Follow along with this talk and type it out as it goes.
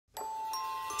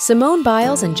Simone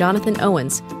Biles and Jonathan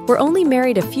Owens were only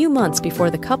married a few months before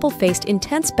the couple faced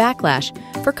intense backlash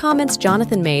for comments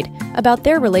Jonathan made about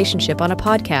their relationship on a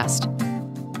podcast.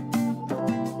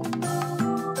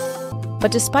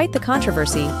 But despite the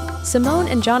controversy, Simone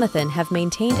and Jonathan have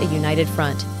maintained a united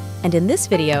front, and in this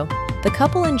video, the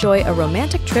couple enjoy a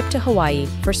romantic trip to Hawaii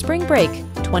for spring break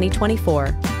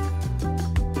 2024.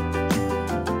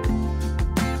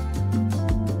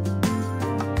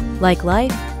 Like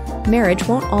life, marriage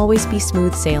won't always be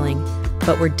smooth sailing,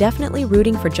 but we're definitely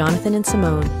rooting for Jonathan and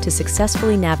Simone to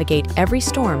successfully navigate every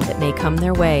storm that may come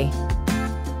their way.